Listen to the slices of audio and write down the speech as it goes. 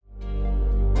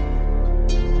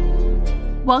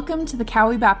Welcome to the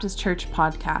Cowie Baptist Church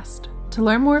podcast. To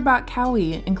learn more about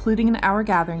Cowie, including in our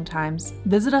gathering times,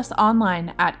 visit us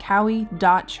online at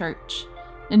cowie.church.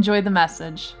 Enjoy the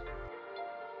message.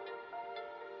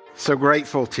 So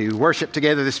grateful to worship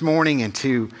together this morning and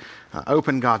to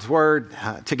open God's Word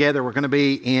together. We're going to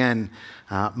be in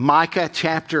Micah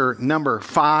chapter number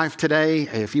 5 today.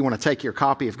 If you want to take your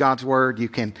copy of God's Word, you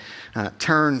can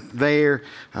turn there.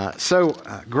 So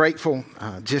grateful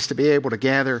just to be able to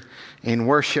gather and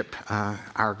worship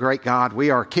our great God. We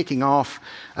are kicking off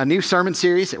a new sermon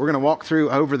series that we're going to walk through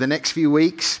over the next few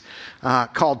weeks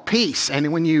called Peace.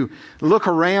 And when you look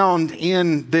around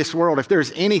in this world, if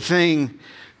there's anything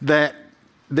that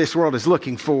this world is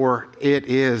looking for, it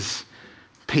is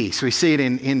peace. We see it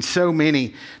in so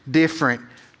many different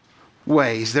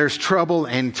ways. There's trouble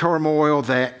and turmoil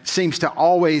that seems to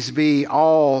always be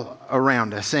all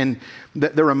around us. And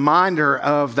the reminder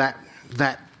of that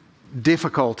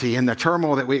difficulty and the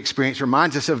turmoil that we experience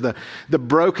reminds us of the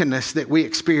brokenness that we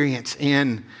experience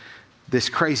in this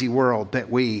crazy world that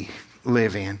we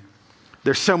live in.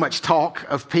 There's so much talk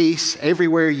of peace.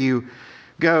 Everywhere you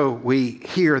go, we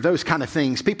hear those kind of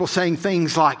things. People saying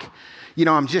things like,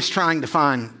 I'm just trying to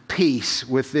find peace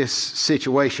with this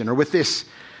situation or with this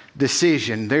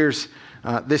decision. There's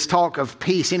this talk of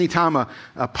peace. Anytime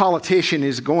a politician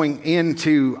is going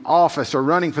into office or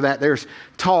running for that, there's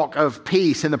talk of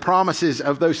peace and the promises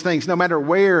of those things, no matter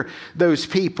where those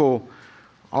people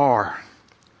are.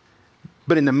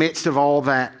 But in the midst of all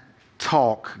that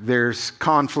talk, there's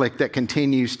conflict that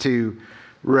continues to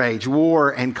rage.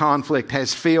 War and conflict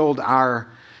has filled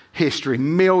our history.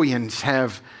 Millions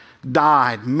have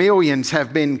died. Millions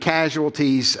have been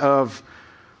casualties of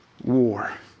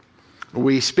war.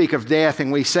 We speak of death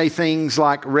and we say things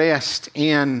like rest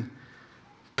in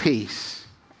peace.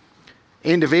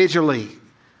 Individually,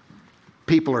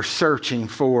 people are searching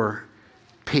for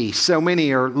peace. So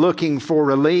many are looking for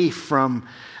relief from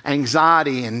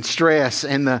anxiety and stress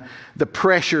and the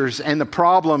pressures and the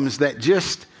problems that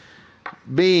just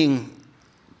being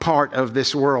part of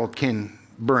this world can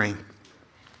bring.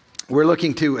 We're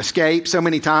looking to escape. So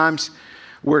many times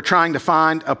we're trying to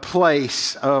find a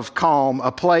place of calm,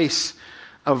 a place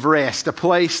of rest, a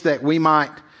place that we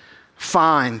might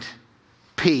find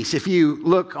peace. If you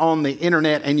look on the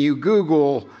internet and you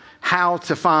Google how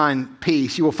to find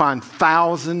peace, you will find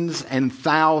thousands and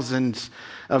thousands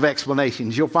of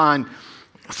explanations. You'll find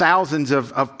thousands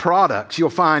of products. You'll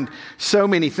find so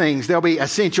many things. There'll be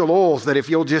essential oils that if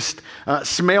you'll just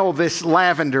smell this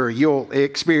lavender, you'll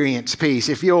experience peace.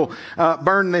 If you'll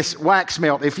burn this wax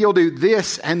melt, if you'll do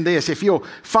this and this, if you'll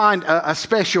find a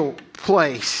special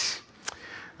place.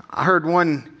 I heard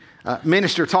one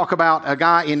minister talk about a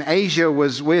guy in Asia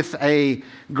was with a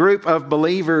group of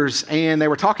believers and they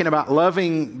were talking about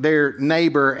loving their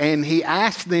neighbor, and he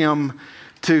asked them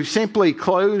to simply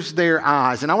close their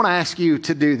eyes. And I want to ask you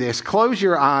to do this. Close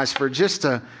your eyes for just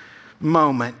a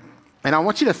moment. And I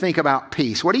want you to think about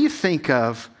peace. What do you think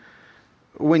of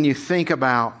when you think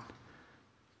about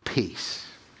peace?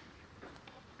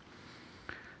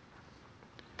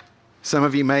 Some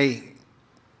of you may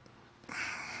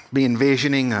be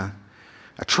envisioning a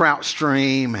trout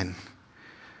stream and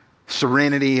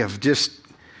serenity of just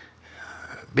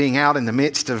being out in the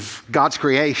midst of God's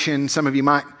creation. Some of you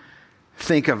might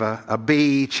think of a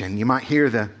beach, and you might hear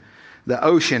the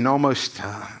ocean almost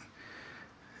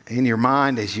in your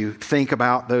mind as you think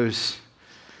about those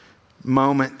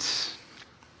moments.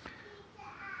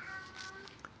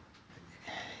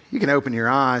 You can open your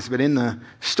eyes, but in the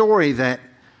story that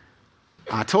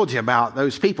I told you about,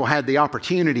 those people had the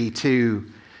opportunity to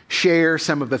share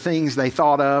some of the things they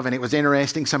thought of, and it was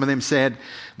interesting. Some of them said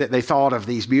that they thought of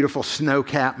these beautiful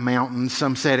snow-capped mountains.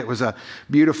 Some said it was a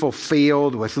beautiful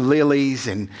field with lilies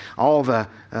and all the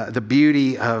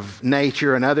beauty of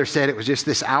nature, and others said it was just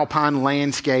this alpine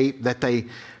landscape that they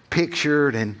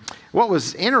pictured. And what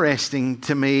was interesting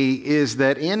to me is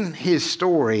that in his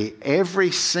story,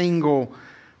 every single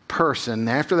person,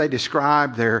 after they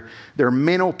described their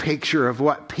mental picture of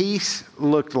what peace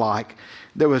looked like,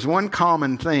 there was one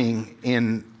common thing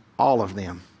in all of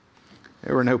them.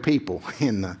 There were no people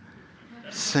in the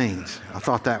scenes. I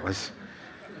thought that was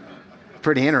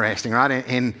pretty interesting, right?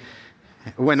 And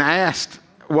when asked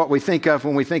what we think of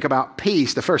when we think about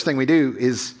peace, the first thing we do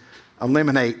is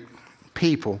eliminate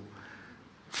people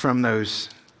from those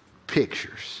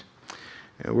pictures.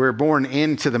 We're born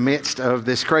into the midst of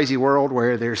this crazy world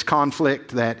where there's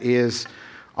conflict that is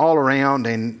all around,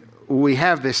 and we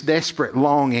have this desperate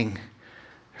longing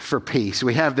for peace.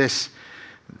 We have this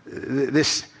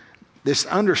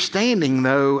understanding,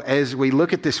 though, as we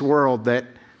look at this world, that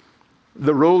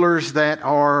the rulers that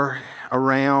are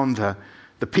around,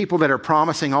 the people that are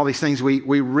promising all these things,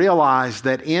 we realize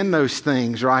that in those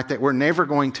things, right, that we're never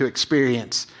going to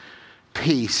experience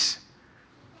peace,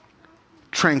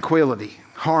 tranquility,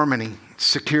 harmony,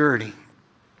 security.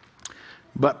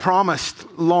 But promised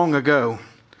long ago,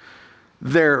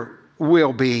 there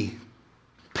will be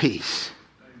peace.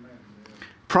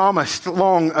 Promised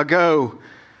long ago,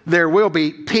 there will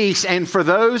be peace. And for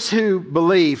those who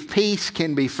believe, peace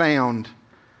can be found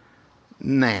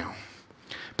now.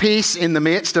 Peace in the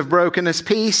midst of brokenness,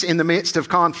 peace in the midst of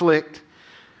conflict.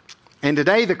 And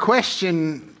today the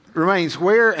question remains,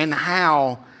 where and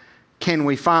how can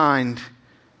we find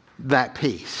that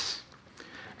peace?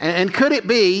 And could it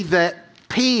be that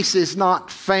peace is not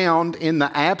found in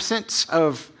the absence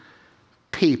of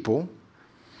people,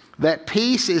 that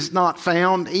peace is not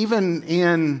found even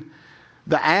in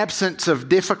the absence of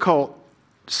difficult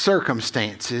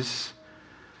circumstances,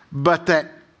 but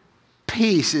that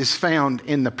peace is found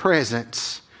in the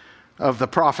presence of the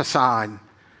prophesied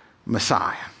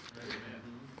Messiah?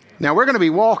 Now, we're going to be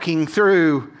walking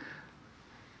through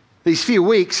these few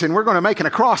weeks, and we're going to make an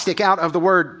acrostic out of the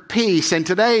word peace. And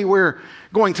today we're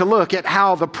going to look at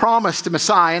how the promised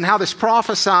Messiah and how this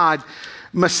prophesied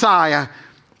Messiah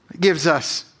gives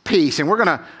us peace. And we're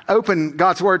going to open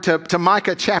God's word to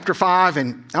Micah chapter 5,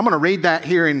 and I'm going to read that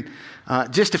here in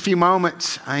just a few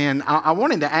moments. And I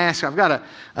wanted to ask, I've got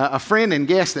a friend and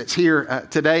guest that's here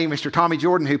today, Mr. Tommy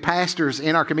Jordan, who pastors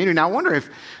in our community. Now, I wonder if,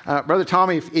 Brother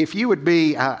Tommy, if you would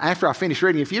be, after I finish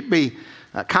reading, if you'd be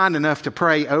kind enough to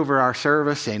pray over our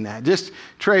service, and just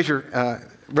treasure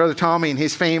Brother Tommy and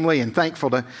his family, and thankful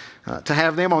to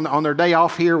have them on their day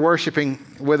off here worshiping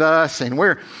with us. And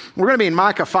we're going to be in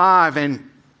Micah 5,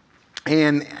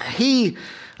 and he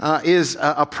is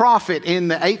a prophet in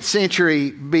the 8th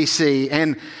century BC.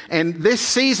 And this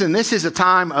season, this is a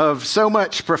time of so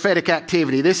much prophetic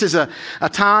activity. This is a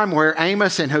time where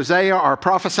Amos and Hosea are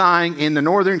prophesying in the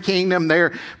northern kingdom.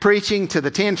 They're preaching to the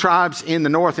 10 tribes in the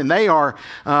north, and they are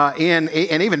in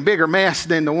an even bigger mess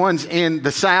than the ones in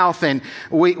the south. And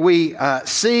we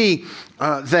see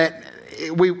that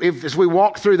as we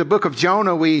walk through the book of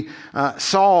Jonah, we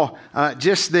saw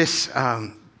just this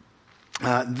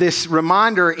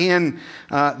reminder in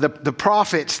the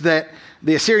prophets that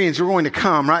the Assyrians were going to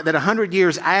come, right? That 100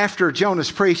 years after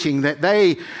Jonah's preaching, that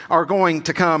they are going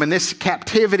to come, and this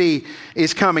captivity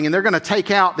is coming, and they're going to take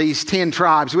out these 10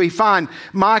 tribes. We find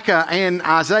Micah and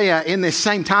Isaiah in this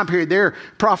same time period. They're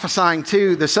prophesying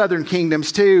to the southern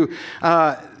kingdoms, to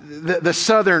the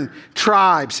southern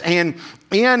tribes. And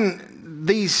in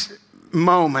these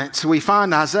moments, we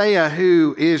find Isaiah,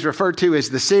 who is referred to as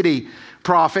the city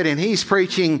prophet, and he's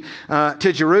preaching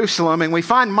to Jerusalem, and we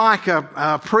find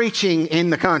Micah preaching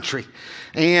in the country.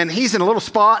 And he's in a little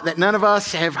spot that none of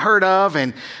us have heard of,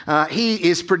 and he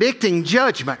is predicting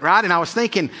judgment, right? And I was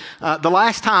thinking, the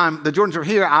last time the Jordans were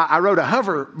here, I wrote a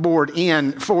hoverboard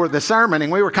in for the sermon,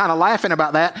 and we were kind of laughing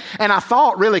about that. And I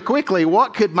thought really quickly,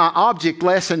 what could my object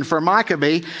lesson for Micah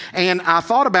be? And I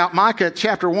thought about Micah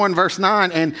chapter 1, verse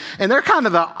 9, and they're kind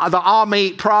of the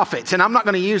Ami prophets. And I'm not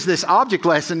going to use this object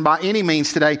lesson by any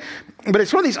means today, but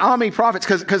it's one of these Ami prophets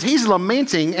because he's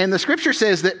lamenting, and the scripture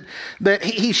says that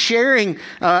he's sharing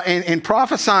and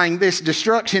prophesying this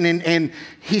destruction, and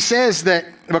he says that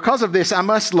because of this, I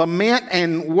must lament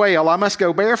and wail. I must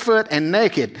go barefoot and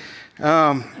naked.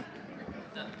 I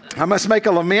must make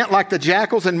a lament like the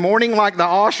jackals and mourning like the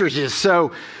ostriches.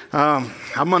 So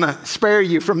I'm going to spare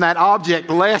you from that object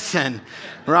lesson,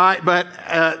 right? But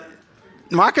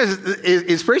Micah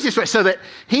is preaching so that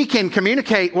he can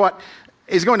communicate what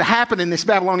is going to happen in this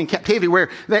Babylonian captivity, where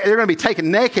they're going to be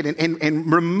taken naked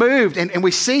and removed. And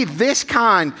we see this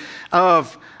kind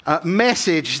of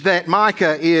message that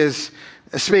Micah is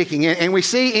speaking. And we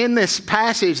see in this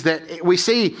passage that we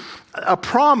see a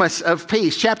promise of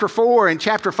peace. Chapter 4 and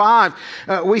chapter 5,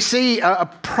 we see a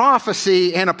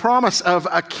prophecy and a promise of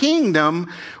a kingdom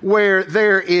where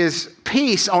there is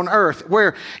peace on earth,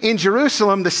 where in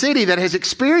Jerusalem, the city that has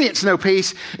experienced no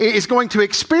peace is going to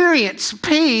experience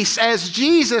peace as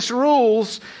Jesus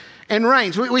rules and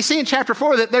reigns. We see in chapter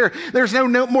 4 that there's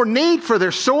no more need for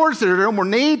their swords. There's no more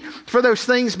need for those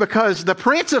things because the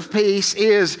Prince of Peace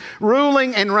is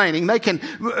ruling and reigning. They can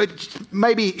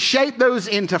maybe shape those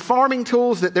into farming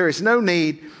tools, that there is no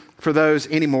need for those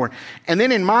anymore. And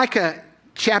then in Micah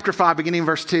chapter 5, beginning in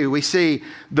verse 2, we see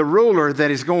the ruler that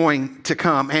is going to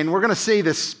come. And we're going to see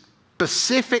the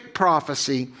specific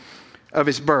prophecy of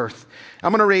his birth.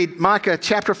 I'm going to read Micah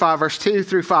chapter 5, verse 2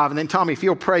 through 5. And then, Tommy, if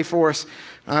you'll pray for us,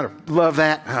 I love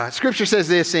that. Scripture says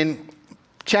this in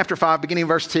chapter 5, beginning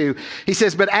verse 2. He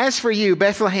says, "But as for you,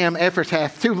 Bethlehem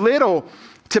Ephrathah, too little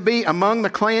to be among the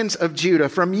clans of Judah.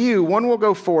 From you, one will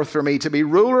go forth for me to be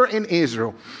ruler in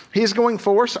Israel. His going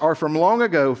forth are from long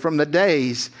ago, from the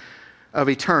days of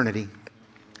eternity.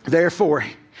 Therefore,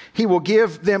 he will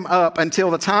give them up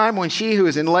until the time when she who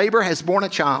is in labor has borne a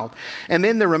child. And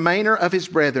then the remainder of his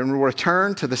brethren will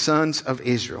return to the sons of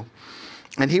Israel.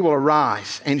 And he will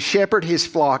arise and shepherd his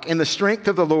flock in the strength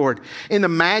of the Lord, in the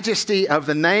majesty of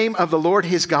the name of the Lord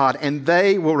his God. And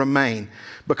they will remain,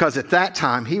 because at that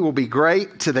time he will be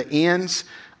great to the ends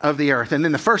of the earth. And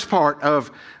then the first part of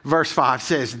verse 5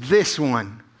 says, this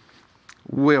one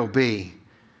will be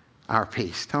our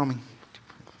peace. Tommy.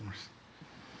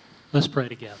 Let's pray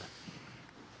together.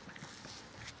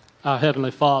 Our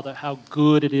Heavenly Father, how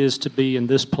good it is to be in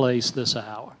this place this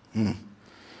hour.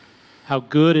 How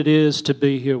good it is to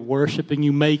be here worshiping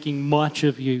you, making much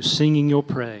of you, singing your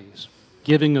praise,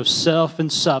 giving of self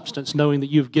and substance, knowing that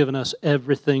you've given us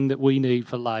everything that we need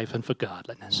for life and for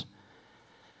godliness.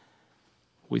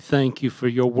 We thank you for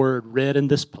your word read in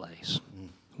this place.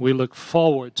 We look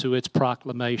forward to its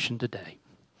proclamation today.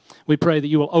 We pray that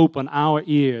you will open our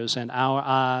ears and our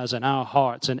eyes and our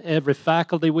hearts and every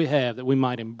faculty we have that we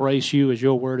might embrace you as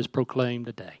your word is proclaimed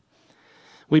today.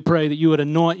 We pray that you would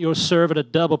anoint your servant a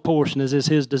double portion as is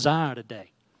his desire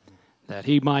today, that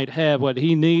he might have what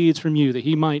he needs from you, that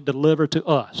he might deliver to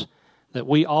us, that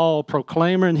we all,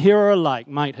 proclaimer and hearer alike,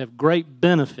 might have great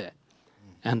benefit,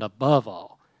 and above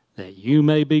all, that you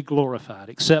may be glorified.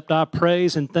 Accept our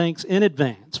praise and thanks in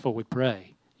advance, for we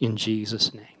pray in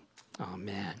Jesus' name.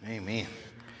 Amen. Amen.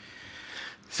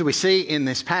 So we see in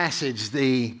this passage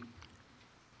the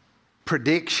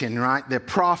prediction, right? The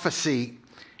prophecy.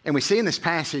 And we see in this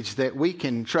passage that we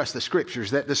can trust the Scriptures,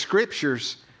 that the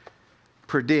Scriptures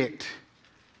predict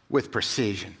with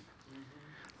precision.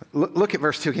 Look at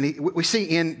verse 2. We see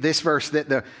in this verse that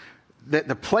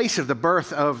the place of the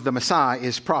birth of the Messiah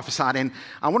is prophesied. And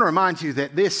I want to remind you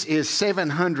that this is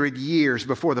 700 years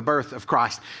before the birth of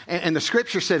Christ. And the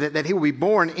Scripture said that he will be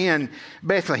born in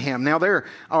Bethlehem. Now, there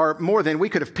are more than, we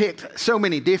could have picked so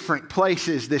many different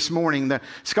places this morning. The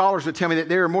scholars would tell me that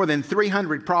there are more than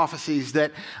 300 prophecies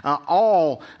that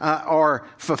all are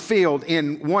fulfilled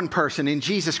in one person, in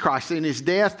Jesus Christ, in his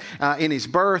death, in his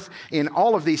birth, in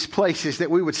all of these places,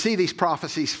 that we would see these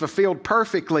prophecies fulfilled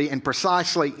perfectly and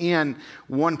precisely in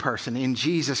one person, in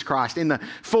Jesus Christ. In the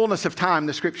fullness of time,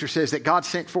 the Scripture says that God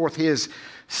sent forth his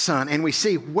Son, and we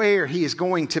see where he is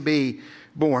going to be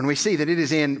born. We see that it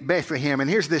is in Bethlehem, and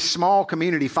here's this small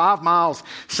community 5 miles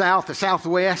south to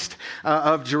southwest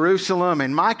of Jerusalem,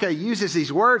 and Micah uses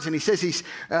these words, and he says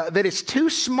that it's too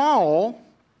small.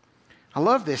 I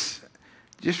love this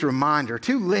just reminder,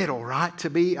 too little, right, to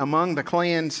be among the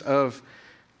clans of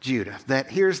Judah. That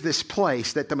here's this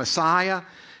place that the Messiah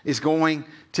is going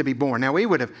to be born. Now, we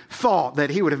would have thought that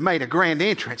he would have made a grand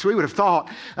entrance. We would have thought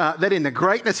that in the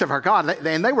greatness of our God,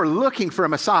 and they were looking for a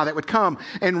Messiah that would come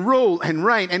and rule and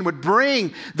reign and would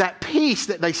bring that peace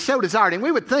that they so desired. And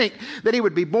we would think that he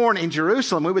would be born in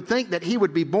Jerusalem. We would think that he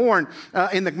would be born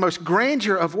in the most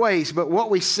grandeur of ways. But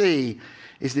what we see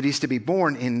is that he's to be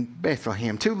born in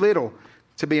Bethlehem. Too little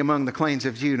to be among the clans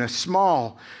of Judah.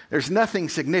 Small. There's nothing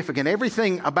significant.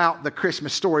 Everything about the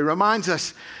Christmas story reminds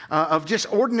us of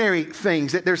just ordinary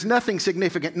things, that there's nothing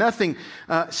significant, nothing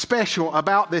special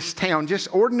about this town,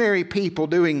 just ordinary people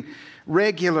doing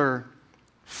regular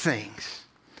things.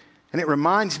 And it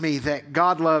reminds me that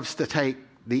God loves to take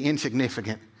the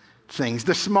insignificant things,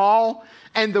 the small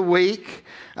and the weak,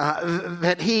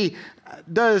 that he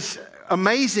does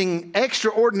amazing,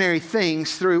 extraordinary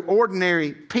things through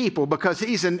ordinary people, because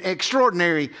he's an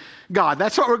extraordinary God.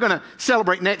 That's what we're going to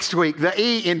celebrate next week. The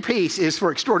E in peace is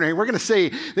for extraordinary. We're going to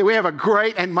see that we have a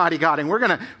great and mighty God, and we're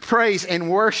going to praise and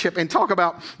worship and talk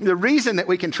about the reason that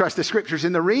we can trust the Scriptures,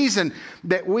 and the reason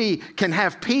that we can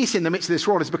have peace in the midst of this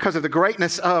world is because of the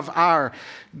greatness of our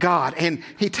God. And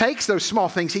he takes those small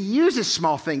things. He uses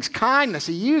small things, kindness.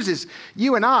 He uses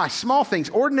you and I, small things,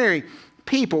 ordinary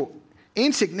people,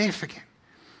 insignificant,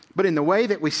 but in the way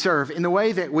that we serve, in the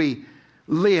way that we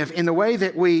live, in the way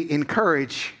that we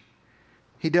encourage,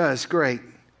 he does great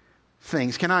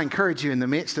things. Can I encourage you in the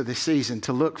midst of this season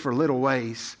to look for little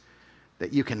ways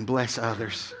that you can bless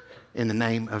others in the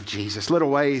name of Jesus? Little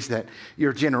ways that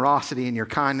your generosity and your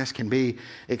kindness can be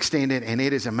extended, and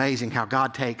it is amazing how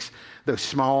God takes those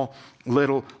small,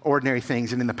 little, ordinary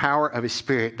things, and in the power of his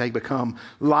Spirit, they become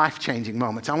life-changing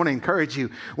moments. I want to encourage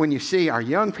you when you see our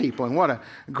young people, and what a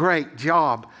great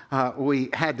job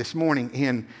we had this morning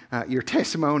in your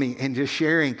testimony and just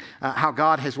sharing how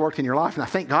God has worked in your life. And I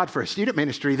thank God for a student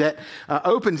ministry that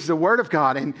opens the Word of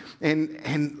God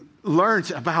and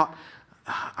learns about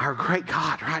our great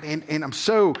God, right? And I'm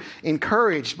so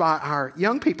encouraged by our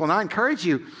young people. And I encourage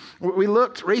you, we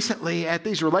looked recently at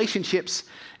these relationships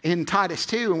in Titus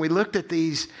 2, and we looked at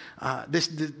these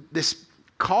this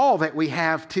call that we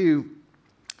have to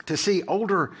see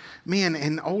older men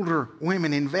and older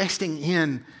women investing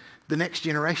in the next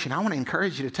generation. I want to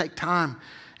encourage you to take time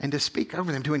and to speak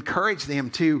over them, to encourage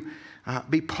them to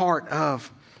be part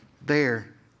of their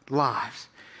lives.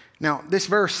 Now, this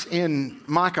verse in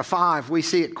Micah 5, we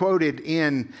see it quoted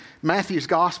in Matthew's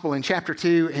Gospel in chapter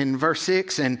 2 in verse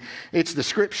 6, and it's the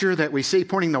scripture that we see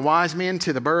pointing the wise men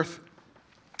to the birth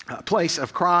place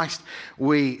of Christ.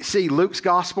 We see Luke's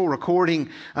gospel recording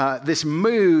this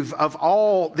move of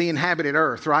all the inhabited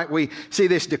earth, right? We see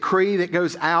this decree that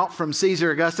goes out from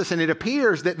Caesar Augustus, and it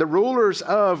appears that the rulers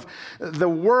of the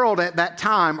world at that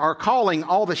time are calling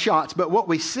all the shots. But what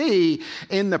we see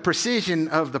in the precision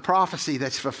of the prophecy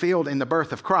that's fulfilled in the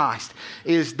birth of Christ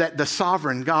is that the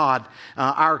sovereign God,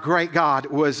 our great God,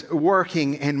 was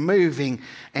working and moving,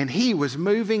 and he was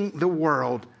moving the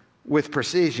world with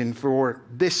precision for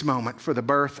this moment, for the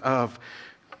birth of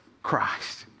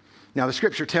Christ. Now, the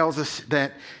scripture tells us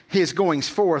that his goings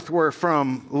forth were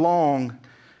from long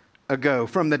ago,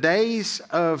 from the days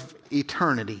of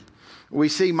eternity. We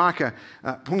see Micah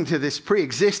pointing to this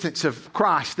pre-existence of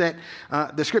Christ, that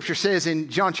the scripture says in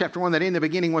John chapter 1 that in the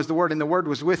beginning was the Word, and the Word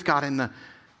was with God, and the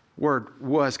Word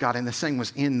was God, and the same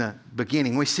was in the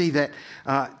beginning. We see that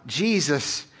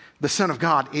Jesus, the Son of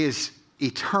God, is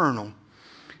eternal,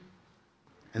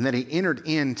 and that he entered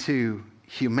into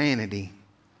humanity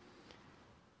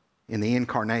in the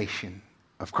incarnation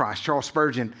of Christ. Charles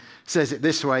Spurgeon says it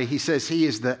this way. He says he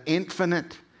is the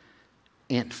infinite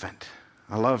infant.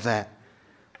 I love that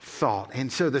thought. And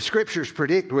so the scriptures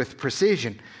predict with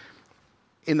precision,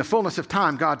 in the fullness of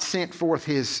time, God sent forth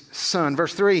his Son.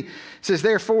 Verse 3 says,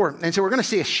 therefore, and so we're going to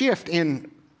see a shift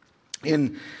in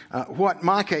what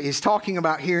Micah is talking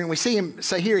about here. And we see him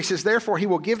say here, he says, therefore he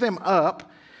will give them up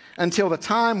until the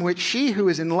time which she who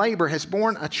is in labor has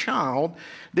borne a child,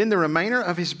 then the remainder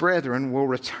of his brethren will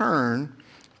return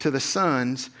to the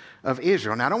sons of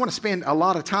Israel. Now, I don't want to spend a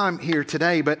lot of time here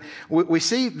today, but we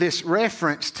see this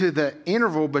reference to the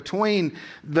interval between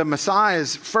the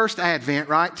Messiah's first advent,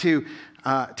 right, to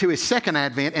his second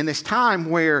advent, and this time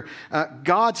where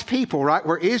God's people, right,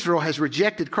 where Israel has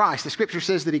rejected Christ. The scripture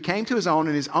says that he came to his own,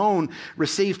 and his own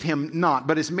received him not.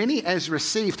 But as many as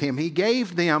received him, he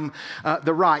gave them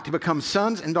the right to become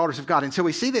sons and daughters of God. And so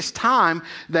we see this time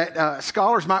that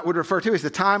scholars would refer to as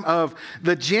the time of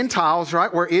the Gentiles,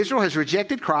 right, where Israel has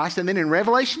rejected Christ. And then in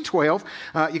Revelation 12,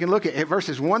 you can look at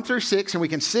verses 1 through 6, and we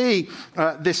can see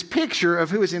this picture of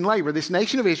who is in labor, this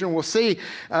nation of Israel. We'll see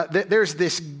that there's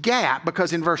this gap,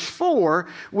 because in verse 4,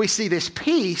 we see this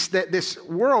peace that this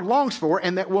world longs for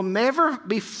and that will never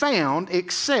be found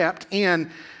except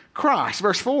in Christ.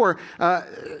 Verse 4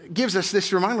 gives us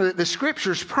this reminder that the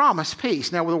scriptures promise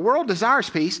peace. Now, the world desires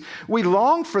peace. We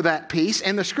long for that peace,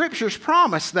 and the scriptures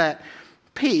promise that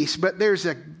peace, but there's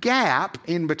a gap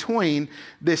in between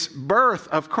this birth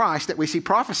of Christ that we see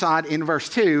prophesied in verse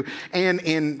 2 and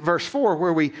in verse 4,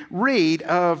 where we read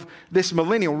of this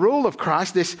millennial rule of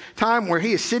Christ, this time where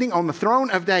he is sitting on the throne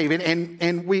of David,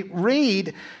 and we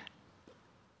read,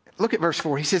 look at verse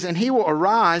 4. He says, and he will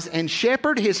arise and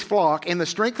shepherd his flock in the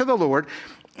strength of the Lord,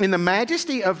 in the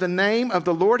majesty of the name of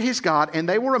the Lord his God, and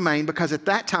they will remain, because at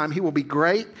that time he will be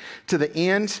great to the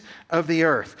ends of the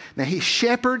earth. Now, he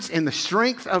shepherds in the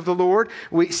strength of the Lord.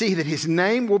 We see that his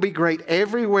name will be great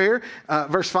everywhere.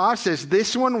 Verse 5 says,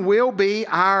 this one will be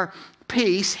our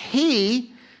peace.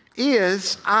 He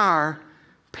is our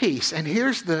peace. And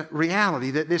here's the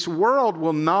reality, that this world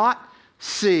will not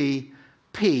see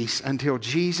peace until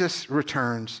Jesus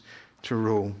returns to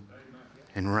rule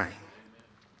and reign.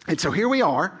 And so here we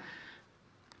are,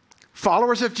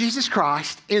 followers of Jesus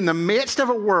Christ, in the midst of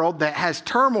a world that has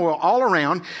turmoil all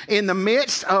around, in the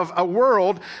midst of a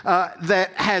world that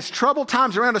has troubled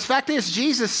times around us. Fact is,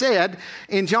 Jesus said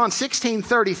in John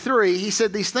 16:33, he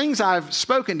said, these things I've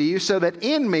spoken to you so that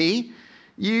in me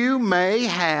you may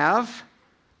have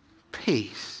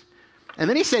peace. And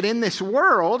then he said, in this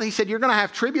world, he said, you're going to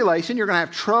have tribulation, you're going to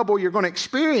have trouble, you're going to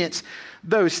experience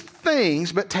those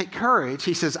things, but take courage.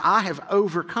 He says, I have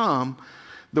overcome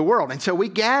the world. And so we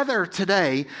gather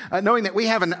today knowing that we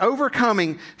have an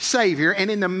overcoming Savior, and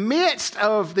in the midst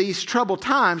of these troubled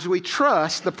times, we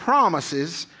trust the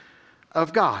promises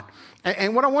of God.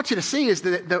 And what I want you to see is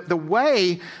that the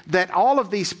way that all of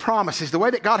these promises, the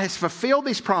way that God has fulfilled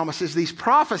these promises, these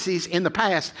prophecies in the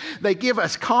past, they give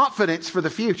us confidence for the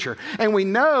future. And we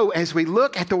know as we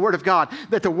look at the Word of God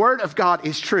that the Word of God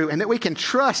is true and that we can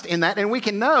trust in that. And we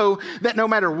can know that no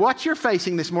matter what you're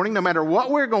facing this morning, no matter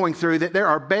what we're going through, that there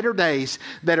are better days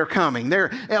that are coming.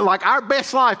 Like our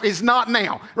best life is not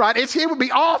now, right? It would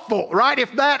be awful, right,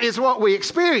 if that is what we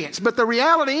experience. But the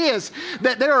reality is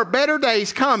that there are better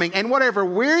days coming. And whatever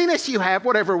weariness you have,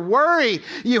 whatever worry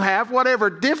you have, whatever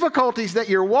difficulties that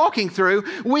you're walking through,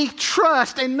 we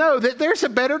trust and know that there's a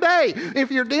better day.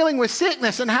 If you're dealing with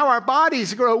sickness and how our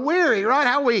bodies grow weary, right?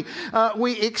 How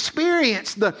we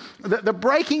experience the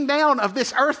breaking down of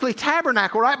this earthly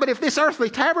tabernacle, right? But if this earthly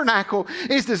tabernacle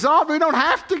is dissolved, we don't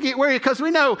have to get weary because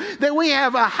we know that we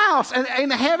have a house in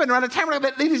heaven, right? A tabernacle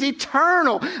that is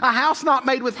eternal, a house not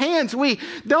made with hands. We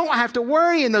don't have to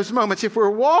worry in those moments if we're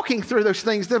walking through those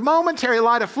things. The momentary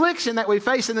light affliction that we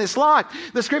face in this life,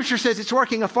 the scripture says it's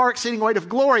working a far exceeding weight of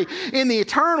glory in the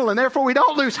eternal, and therefore we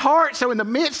don't lose heart. So in the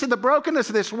midst of the brokenness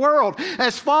of this world,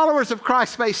 as followers of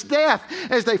Christ face death,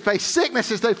 as they face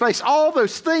sickness, as they face all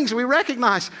those things, we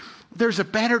recognize there's a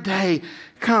better day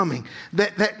coming.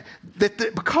 That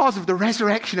because of the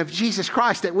resurrection of Jesus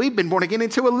Christ, that we've been born again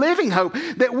into a living hope,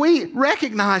 that we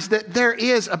recognize that there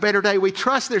is a better day. We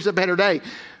trust there's a better day.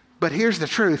 But here's the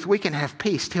truth. We can have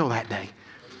peace till that day.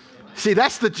 See,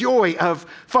 that's the joy of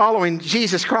following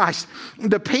Jesus Christ.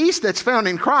 The peace that's found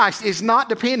in Christ is not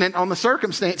dependent on the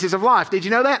circumstances of life. Did you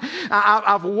know that?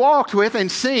 I've walked with and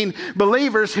seen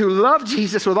believers who love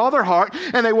Jesus with all their heart,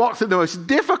 and they walk through the most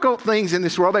difficult things in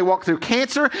this world. They walk through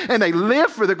cancer, and they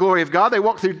live for the glory of God. They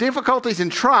walk through difficulties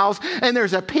and trials, and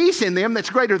there's a peace in them that's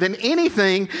greater than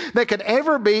anything that could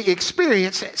ever be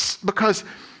experienced. Because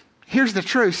here's the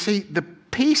truth. See, the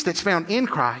peace that's found in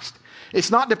Christ,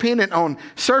 it's not dependent on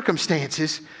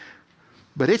circumstances,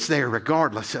 but it's there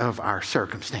regardless of our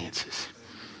circumstances.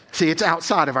 See, it's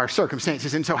outside of our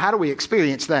circumstances. And so how do we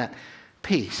experience that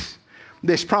peace?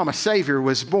 This promised Savior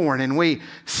was born, and we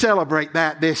celebrate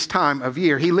that this time of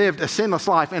year. He lived a sinless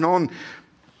life, and on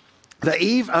the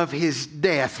eve of his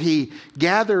death, he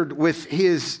gathered with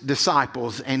his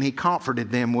disciples, and he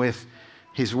comforted them with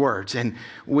his words. And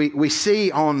we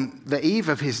see on the eve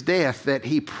of his death that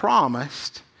he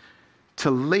promised to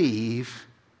leave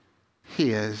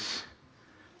his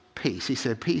peace. He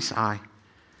said, peace I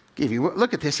give you.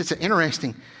 Look at this. It's an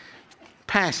interesting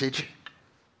passage.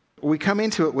 We come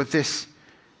into it with this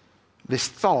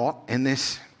thought and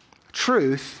this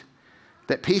truth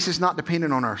that peace is not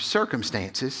dependent on our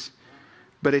circumstances,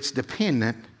 but it's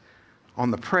dependent on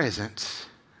the presence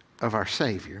of our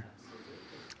Savior.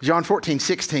 John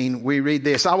 14:16, we read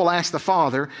this, I will ask the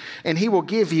Father, and he will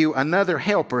give you another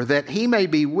helper, that he may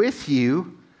be with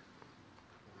you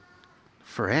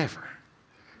forever.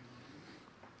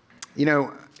 You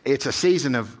know, it's a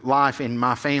season of life in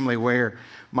my family where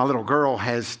my little girl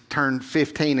has turned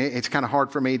 15. It's kind of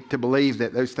hard for me to believe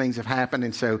that those things have happened.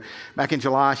 And so back in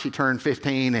July, she turned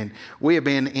 15, and we have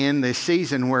been in this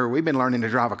season where we've been learning to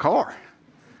drive a car.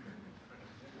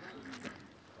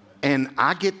 And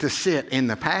I get to sit in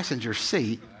the passenger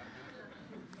seat,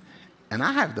 and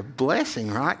I have the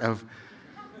blessing, right, of,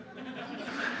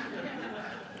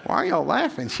 why are y'all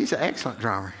laughing? She's an excellent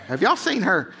driver. Have y'all seen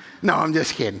her? No, I'm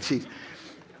just kidding.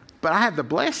 But I have the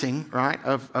blessing, right,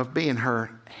 of being her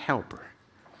helper.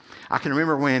 I can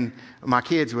remember when my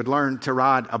kids would learn to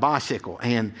ride a bicycle,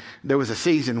 and there was a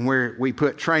season where we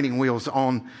put training wheels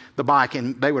on the bike,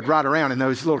 and they would ride around, and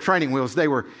those little training wheels, they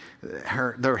were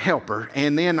their helper.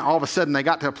 And then all of a sudden they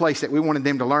got to a place that we wanted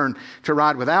them to learn to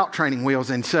ride without training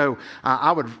wheels. And so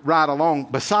I would ride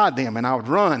along beside them, and I would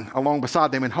run along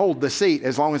beside them and hold the seat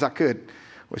as long as I could,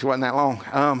 which wasn't that long.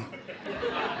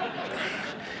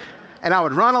 And I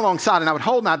would run alongside, and I would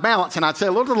hold, and I'd balance, and I'd say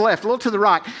a little to the left, a little to the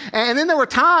right. And then there were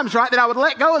times, right, that I would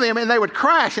let go of them, and they would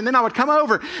crash, and then I would come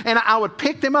over, and I would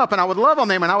pick them up, and I would love on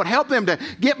them, and I would help them to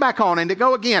get back on and to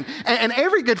go again. And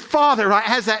every good father, right,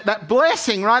 has that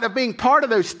blessing, right, of being part of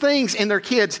those things in their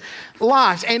kids'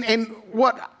 lives. And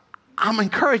what I'm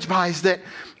encouraged by is that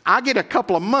I get a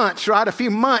couple of months, right, a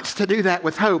few months to do that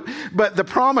with hope. But the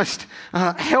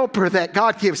helper that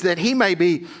God gives, that he may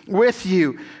be with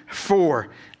you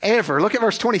forever. Look at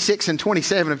verse 26 and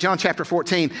 27 of John chapter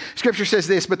 14. Scripture says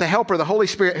this, but the helper, the Holy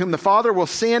Spirit, whom the Father will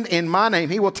send in my name,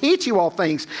 he will teach you all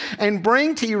things and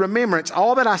bring to you remembrance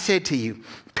all that I said to you.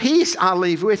 Peace I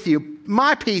leave with you.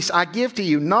 My peace I give to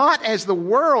you, not as the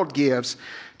world gives,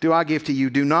 do I give to you.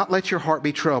 Do not let your heart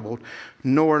be troubled,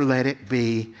 nor let it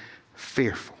be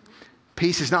fearful.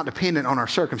 Peace is not dependent on our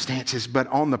circumstances, but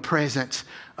on the presence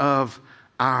of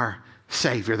our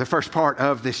Savior. The first part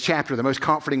of this chapter, the most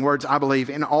comforting words, I believe,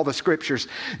 in all the scriptures.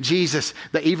 Jesus,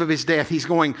 the eve of his death, he's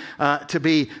going to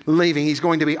be leaving. He's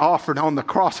going to be offered on the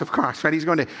cross of Christ, right? He's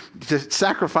going to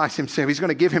sacrifice himself. He's going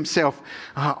to give himself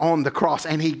on the cross.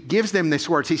 And he gives them this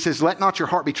words. He says, let not your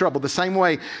heart be troubled. The same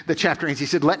way the chapter ends. He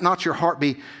said, let not your heart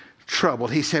be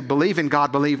troubled. He said, believe in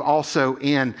God, believe also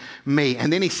in me.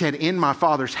 And then he said, in my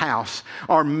Father's house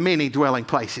are many dwelling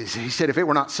places. He said, if it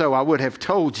were not so, I would have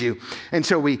told you. And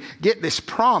so we get this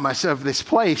promise of this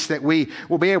place that we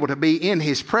will be able to be in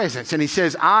his presence. And he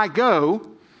says, I go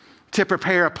to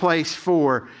prepare a place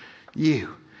for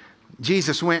you.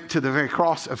 Jesus went to the very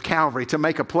cross of Calvary to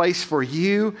make a place for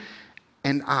you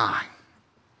and I.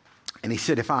 And he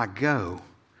said, if I go,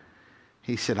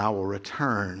 he said, I will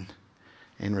return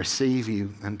and receive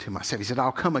you unto myself. He said,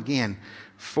 I'll come again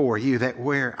for you, that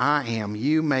where I am,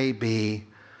 you may be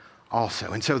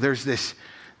also. And so there's this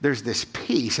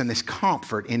peace and this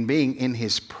comfort in being in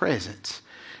his presence.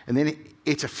 And then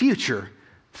it's a future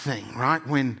thing, right?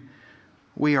 When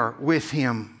we are with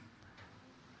him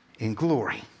in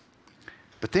glory.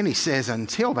 But then he says,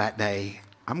 until that day,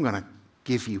 I'm going to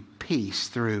give you peace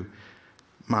through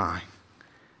my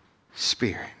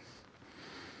Spirit.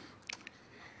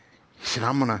 He said,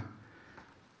 I'm going to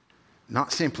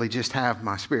not simply just have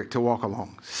my Spirit to walk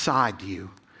alongside you,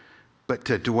 but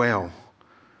to dwell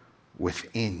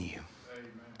within you.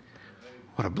 Amen.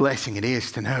 What a blessing it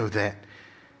is to know that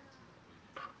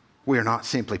we are not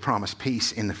simply promised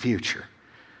peace in the future,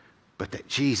 but that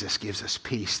Jesus gives us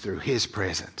peace through his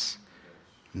presence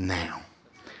now.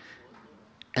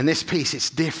 And this peace is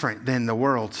different than the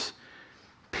world's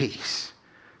peace.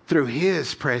 Through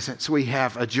his presence, we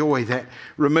have a joy that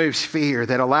removes fear,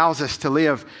 that allows us to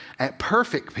live at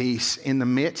perfect peace in the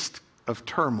midst of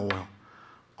turmoil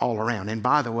all around. And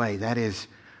by the way, that is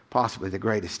possibly the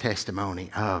greatest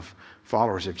testimony of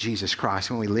followers of Jesus Christ,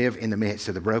 when we live in the midst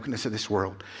of the brokenness of this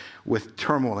world with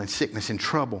turmoil and sickness and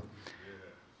trouble,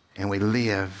 and we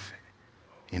live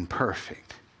in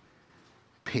perfect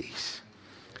peace.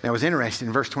 Now, it was interesting,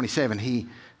 in verse 27, he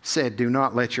said, do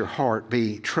not let your heart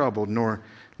be troubled, nor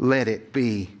let it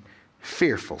be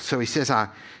fearful. So he says, I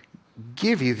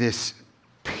give you this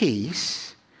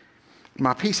peace.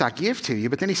 My peace I give to you.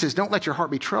 But then he says, don't let your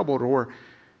heart be troubled or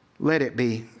let it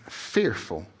be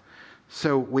fearful.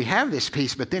 So we have this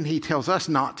peace, but then he tells us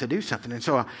not to do something. And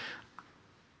so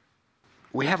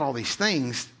we have all these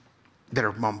things that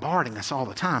are bombarding us all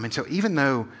the time. And so even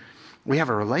though we have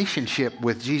a relationship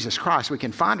with Jesus Christ, we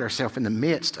can find ourselves in the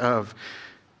midst of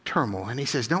turmoil. And he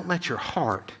says, don't let your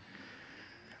heart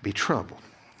be troubled,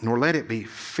 nor let it be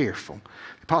fearful.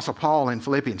 The Apostle Paul in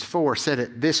Philippians 4 said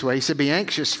it this way. He said, be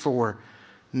anxious for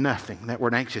nothing. That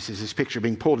word anxious is this picture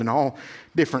being pulled in all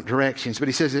different directions. But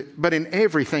he says, but in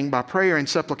everything, by prayer and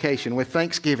supplication, with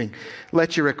thanksgiving,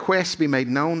 let your requests be made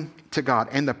known to God.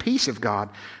 And the peace of God,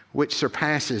 which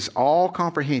surpasses all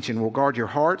comprehension, will guard your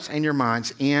hearts and your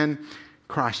minds in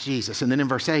Christ Jesus. And then in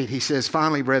verse 8, he says,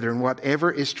 finally, brethren,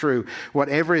 whatever is true,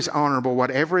 whatever is honorable,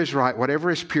 whatever is right,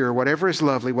 whatever is pure, whatever is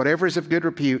lovely, whatever is of good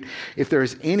repute, if there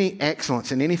is any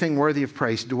excellence and anything worthy of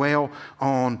praise, dwell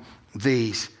on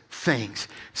these things.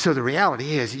 So the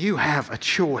reality is you have a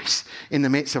choice in the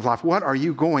midst of life. What are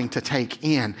you going to take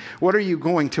in? What are you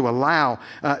going to allow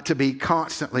to be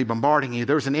constantly bombarding you?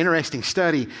 There was an interesting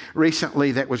study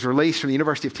recently that was released from the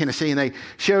University of Tennessee, and they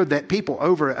showed that people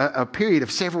over a period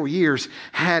of several years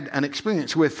had an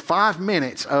experience with 5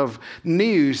 minutes of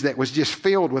news that was just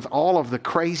filled with all of the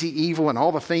crazy evil and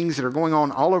all the things that are going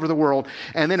on all over the world.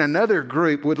 And then another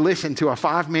group would listen to a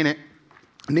 5-minute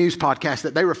news podcast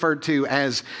that they referred to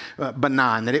as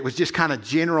benign, that it was just kind of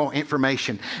general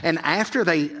information. And after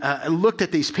they looked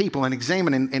at these people and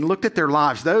examined and looked at their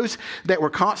lives, those that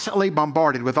were constantly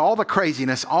bombarded with all the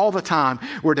craziness all the time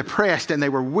were depressed, and they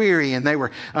were weary, and they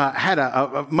were had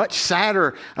a much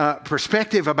sadder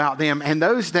perspective about them. And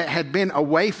those that had been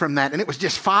away from that, and it was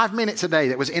just 5 minutes a day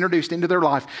that was introduced into their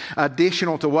life,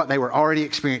 additional to what they were already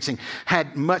experiencing,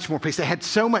 had much more peace. They had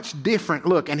so much different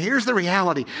look. And here's the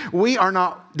reality. We are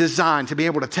not designed to be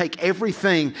able to take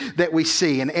everything that we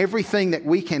see and everything that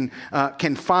we can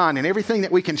find and everything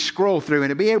that we can scroll through and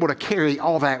to be able to carry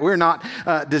all that. We're not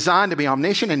designed to be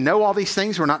omniscient and know all these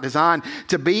things. We're not designed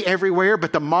to be everywhere,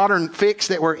 but the modern fix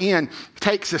that we're in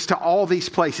takes us to all these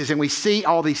places, and we see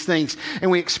all these things,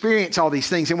 and we experience all these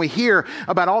things, and we hear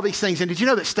about all these things. And did you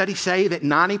know that studies say that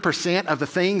 90% of the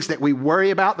things that we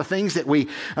worry about, the things that we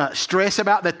stress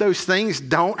about, that those things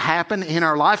don't happen in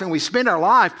our life, and we spend our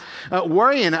life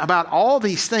worrying about all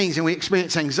these things, and we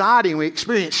experience anxiety, and we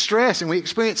experience stress, and we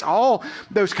experience all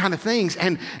those kind of things.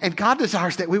 And God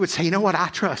desires that we would say, you know what, I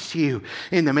trust you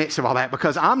in the midst of all that,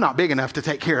 because I'm not big enough to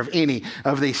take care of any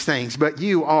of these things, but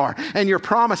you are. And your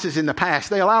promises in the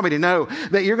past, they allow me to know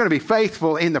that you're going to be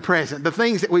faithful in the present. The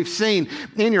things that we've seen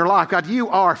in your life, God, you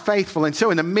are faithful. And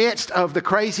so in the midst of the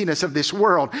craziness of this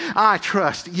world, I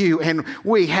trust you, and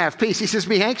we have peace. He says,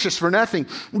 be anxious for nothing,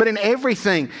 but in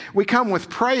everything we come with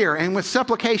prayer and with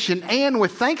supplication and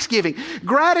with thanksgiving.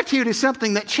 Gratitude is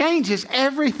something that changes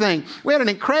everything. We had an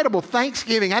incredible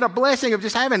Thanksgiving. I had a blessing of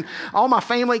just having all my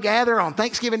family gather on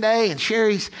Thanksgiving Day, and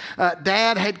Sherry's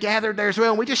dad had gathered there as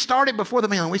well. And we just started before the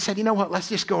meal, and we said, you know what, let's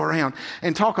just go around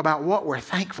and talk about what we're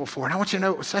thankful for. And I want you to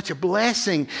know it was such a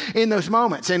blessing in those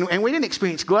moments. And we didn't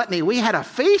experience gluttony. We had a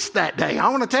feast that day. I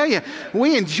want to tell you,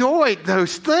 we enjoyed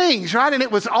those things, right? And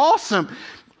it was awesome.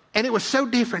 And it was so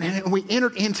different. And we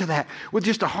entered into that with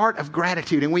just a heart of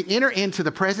gratitude. And we enter into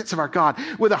the presence of our God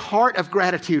with a heart of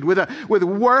gratitude, with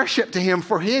worship to Him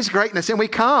for His greatness. And we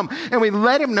come and we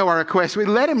let Him know our requests. We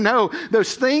let Him know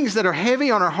those things that are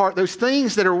heavy on our heart, those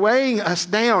things that are weighing us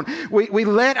down. We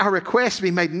let our requests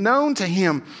be made known to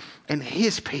Him, and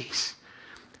His peace.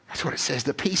 That's what it says,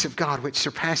 the peace of God, which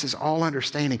surpasses all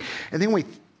understanding. And then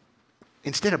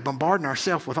instead of bombarding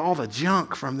ourselves with all the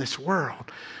junk from this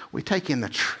world, we take in the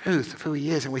truth of who He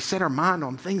is, and we set our mind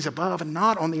on things above and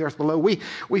not on the earth below.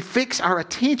 We fix our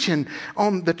attention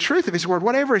on the truth of His word.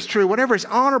 Whatever is true, whatever is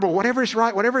honorable, whatever is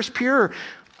right, whatever is pure,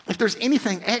 if there's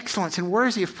anything excellent and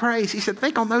worthy of praise, He said,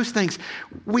 think on those things.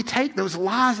 We take those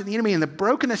lies of the enemy and the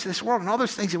brokenness of this world and all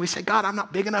those things, and we say, God, I'm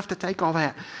not big enough to take all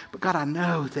that. But God, I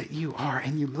know that you are,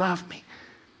 and you love me.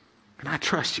 And I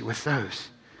trust you with those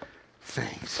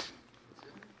things.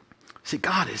 See,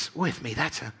 God is with me.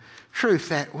 That's a truth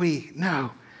that we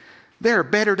know. There are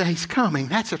better days coming.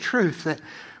 That's a truth that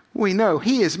we know.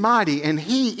 He is mighty and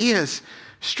He is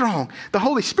strong. The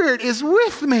Holy Spirit is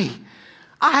with me.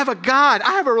 I have a God.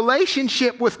 I have a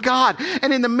relationship with God.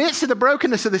 And in the midst of the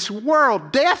brokenness of this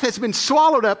world, death has been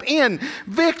swallowed up in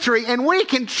victory. And we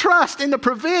can trust in the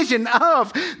provision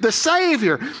of the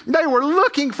Savior. They were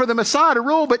looking for the Messiah to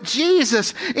rule, but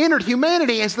Jesus entered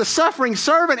humanity as the suffering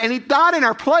servant, and He died in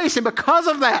our place. And because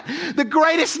of that, the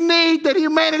greatest need that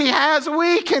humanity has,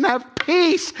 we can have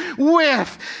peace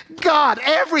with God.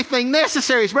 Everything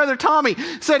necessary, as Brother Tommy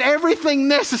said, everything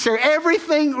necessary,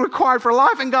 everything required for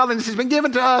life and godliness has been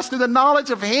given to us through the knowledge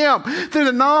of Him, through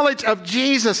the knowledge of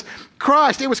Jesus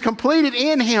Christ. It was completed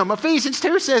in Him. Ephesians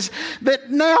 2 says that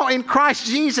now in Christ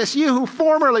Jesus, you who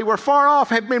formerly were far off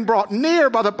have been brought near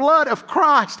by the blood of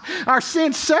Christ. Our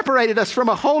sins separated us from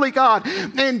a holy God,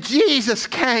 and Jesus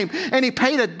came and He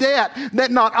paid a debt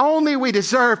that not only we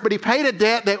deserved, but He paid a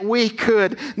debt that we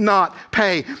could not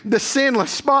pay. The sinless,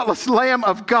 spotless Lamb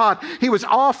of God, He was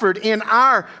offered in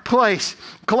our place.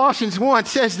 Colossians 1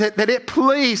 says that it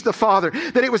pleased the Father,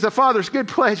 that it was the Father's good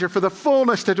pleasure for the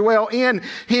fullness to dwell in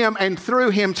Him and through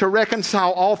Him to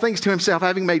reconcile all things to Himself,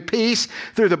 having made peace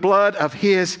through the blood of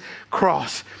His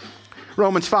cross.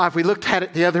 Romans 5, we looked at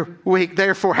it the other week.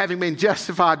 Therefore, having been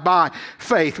justified by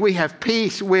faith, we have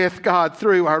peace with God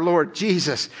through our Lord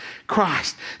Jesus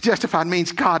Christ. Justified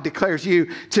means God declares you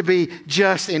to be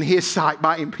just in His sight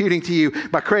by imputing to you,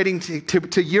 by crediting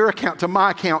to your account, to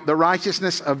my account, the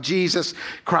righteousness of Jesus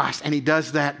Christ. And He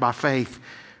does that by faith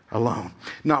alone.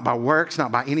 Not by works,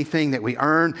 not by anything that we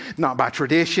earn, not by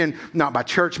tradition, not by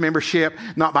church membership,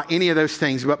 not by any of those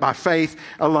things, but by faith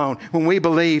alone. When we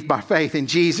believe by faith in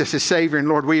Jesus as Savior and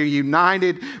Lord, we are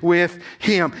united with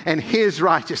Him, and His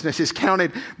righteousness is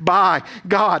counted by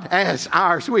God as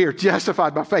ours. We are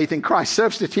justified by faith in Christ's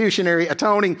substitutionary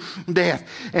atoning death,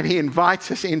 and He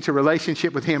invites us into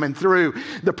relationship with Him. And through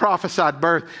the prophesied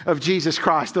birth of Jesus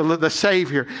Christ, the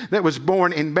Savior that was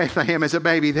born in Bethlehem as a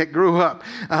baby, that grew up,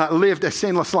 lived a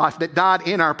sinless life, that died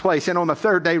in our place, and on the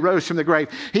third day rose from the grave.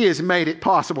 He has made it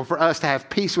possible for us to have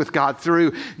peace with God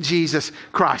through Jesus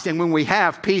Christ. And when we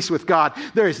have peace with God,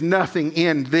 there is nothing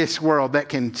in this world that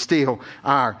can steal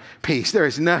our peace. There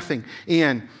is nothing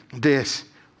in this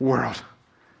world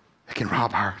that can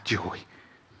rob our joy,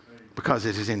 because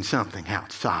it is in something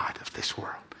outside of this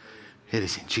world. It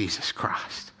is in Jesus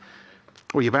Christ.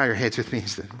 Will you bow your heads with me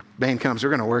as the band comes?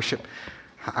 We're going to worship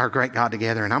our great God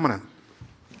together, and I want to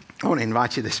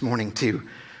invite you this morning to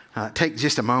take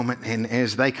just a moment, and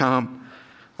as they come,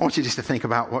 I want you just to think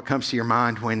about what comes to your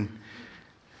mind when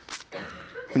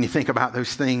you think about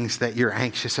those things that you're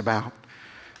anxious about,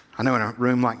 I know in a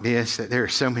room like this that there are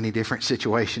so many different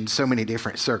situations, so many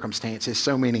different circumstances,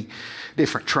 so many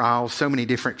different trials, so many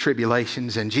different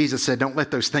tribulations. And Jesus said, don't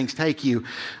let those things take you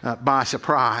by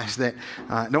surprise. That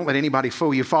don't let anybody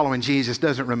fool you. Following Jesus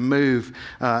doesn't remove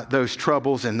those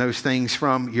troubles and those things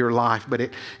from your life, but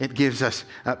it gives us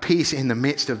peace in the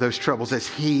midst of those troubles as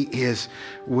He is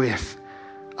with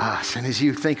us. And as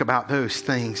you think about those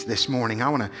things this morning, I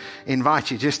want to invite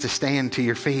you just to stand to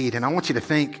your feet, and I want you to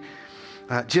think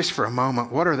just for a moment,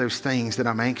 what are those things that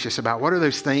I'm anxious about? What are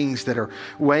those things that are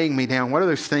weighing me down? What are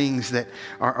those things that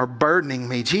are burdening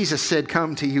me? Jesus said,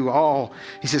 come to you all.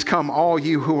 He says, come all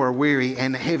you who are weary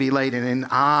and heavy laden, and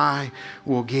I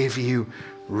will give you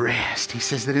rest. He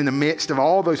says that in the midst of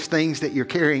all those things that you're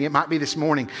carrying, it might be this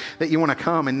morning that you want to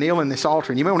come and kneel in this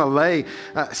altar, and you may want to lay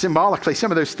symbolically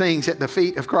some of those things at the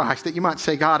feet of Christ, that you might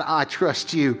say, God, I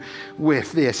trust you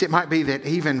with this. It might be that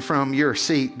even from your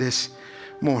seat this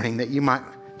morning that you might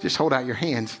just hold out your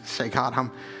hands and say, God,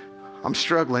 I'm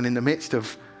struggling in the midst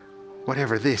of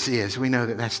whatever this is. We know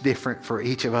that that's different for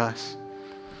each of us.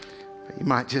 But you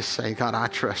might just say, God, I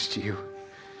trust you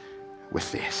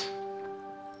with this.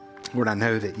 Lord, I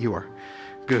know that you are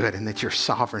good and that you're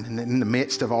sovereign, and that in the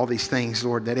midst of all these things,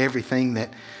 Lord, that everything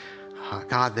that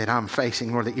God, that I'm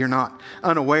facing, Lord, that you're not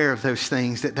unaware of those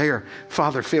things, that they are,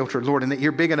 Father, filtered, Lord, and that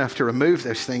you're big enough to remove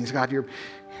those things. God,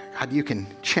 you can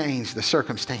change the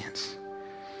circumstance.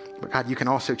 But God, you can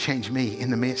also change me in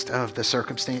the midst of the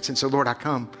circumstance. And so, Lord, I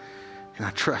come and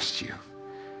I trust you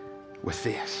with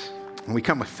this. And we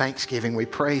come with thanksgiving. We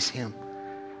praise Him.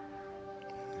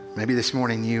 Maybe this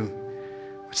morning you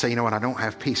would say, you know what, I don't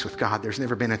have peace with God. There's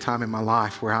never been a time in my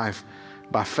life where I've,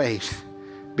 by faith,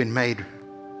 been made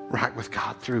right with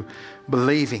God through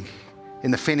believing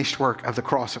in the finished work of the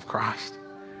cross of Christ.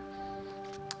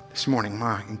 This morning,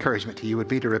 my encouragement to you would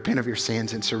be to repent of your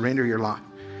sins and surrender your life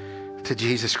to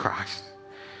Jesus Christ,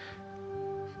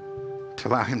 to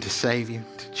allow Him to save you,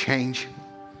 to change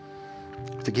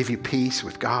you, to give you peace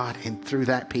with God. And through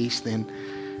that peace, then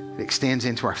it extends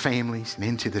into our families and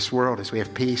into this world as we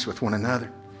have peace with one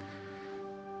another.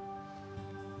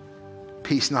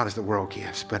 Peace not as the world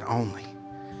gives, but only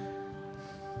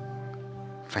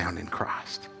found in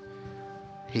Christ.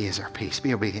 He is our peace.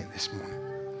 Be obedient this morning.